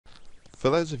for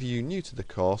those of you new to the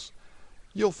course,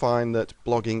 you'll find that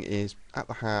blogging is at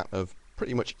the heart of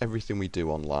pretty much everything we do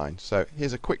online. So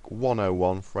here's a quick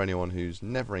 101 for anyone who's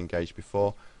never engaged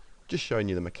before, just showing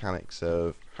you the mechanics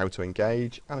of how to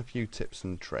engage and a few tips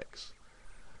and tricks.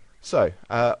 So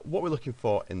what we're looking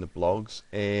for in the blogs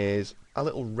is a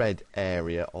little red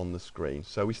area on the screen.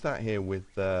 So we start here with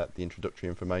the introductory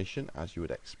information, as you would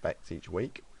expect each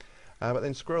week. But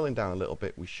then scrolling down a little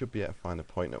bit, we should be able to find a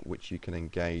point at which you can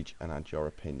engage and add your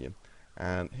opinion.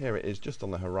 And here it is, just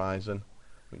on the horizon.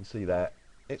 We can see there,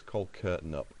 it's called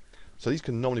Curtain Up. So these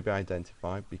can normally be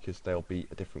identified because they'll be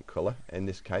a different colour. In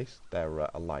this case, they're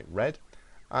a light red,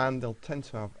 and they'll tend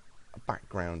to have a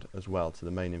background as well to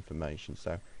the main information.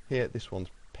 So here, this one's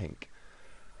pink.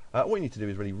 What you need to do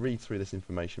is really read through this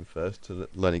information first to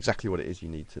learn exactly what it is you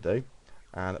need to do.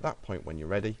 And at that point, when you're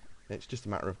ready, it's just a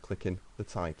matter of clicking the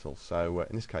title. So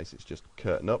in this case, it's just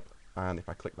Curtain Up, and if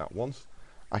I click that once,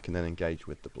 I can then engage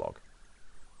with the blog.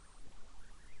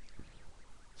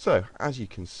 So as you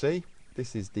can see,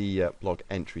 this is the blog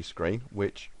entry screen,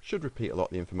 which should repeat a lot of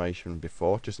the information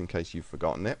before, just in case you've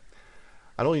forgotten it.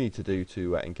 And all you need to do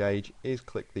to engage is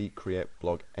click the Create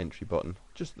Blog Entry button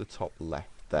just at the top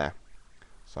left there.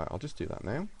 So I'll just do that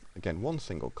now. Again, one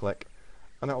single click,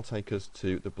 and that'll take us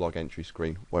to the blog entry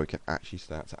screen where we can actually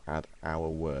start to add our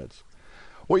words.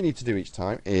 What you need to do each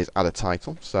time is add a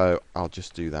title, so I'll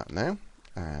just do that now,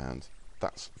 and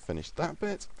that's finished that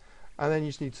bit. And then you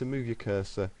just need to move your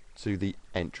cursor to the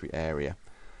entry area.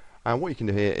 And what you can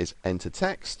do here is enter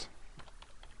text,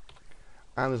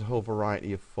 and there's a whole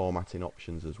variety of formatting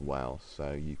options as well.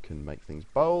 So you can make things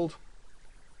bold,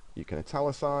 you can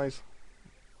italicize,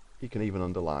 you can even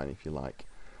underline if you like.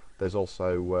 There's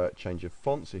also change of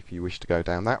fonts if you wish to go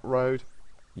down that road.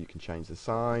 You can change the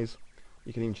size,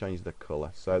 you can even change the colour.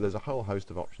 So there's a whole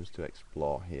host of options to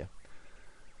explore here.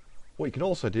 What you can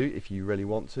also do, if you really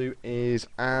want to, is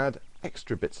add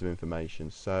extra bits of information.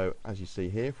 So as you see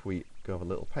here, if we go have a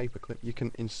little paperclip, you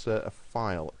can insert a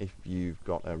file if you've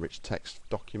got a rich text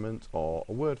document or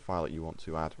a Word file that you want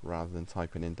to add rather than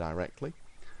typing in directly.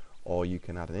 Or you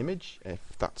can add an image if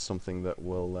that's something that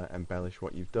will embellish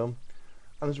what you've done.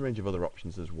 And there's a range of other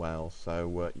options as well,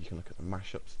 so you can look at the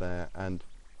mashups there, and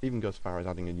even go as far as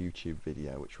adding a YouTube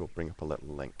video, which will bring up a little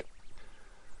link.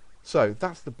 So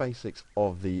that's the basics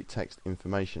of the text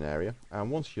information area,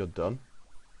 and once you're done,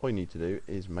 all you need to do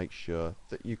is make sure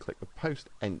that you click the Post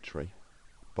Entry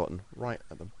button right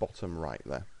at the bottom right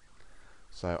there.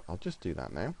 So I'll just do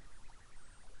that now.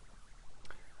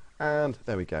 And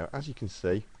there we go. As you can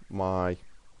see, my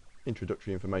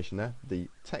introductory information there, the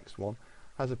text one,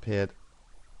 has appeared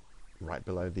right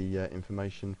below the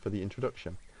information for the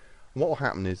introduction. And what will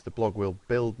happen is the blog will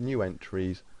build new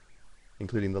entries,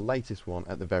 including the latest one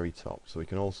at the very top, so we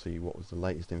can all see what was the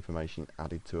latest information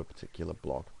added to a particular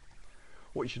blog.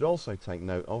 What you should also take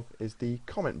note of is the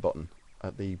comment button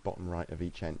at the bottom right of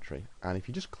each entry, and if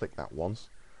you just click that once,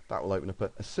 that will open up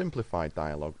a simplified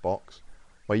dialog box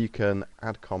where you can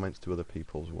add comments to other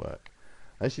people's work.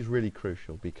 And this is really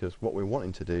crucial because what we're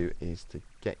wanting to do is to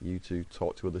get you to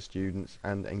talk to other students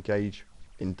and engage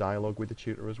in dialogue with the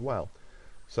tutor as well.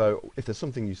 So if there's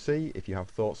something you see, if you have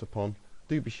thoughts upon,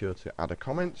 do be sure to add a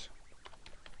comment,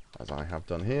 as I have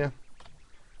done here.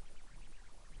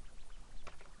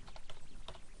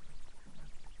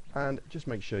 And just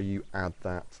make sure you add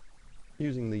that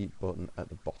using the button at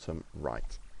the bottom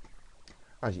right.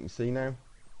 As you can see now,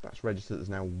 that's registered as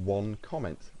now one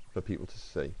comment for people to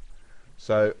see.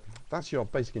 So that's your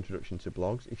basic introduction to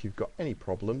blogs. If you've got any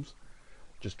problems,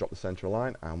 just drop the centre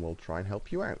line and we'll try and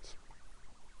help you out.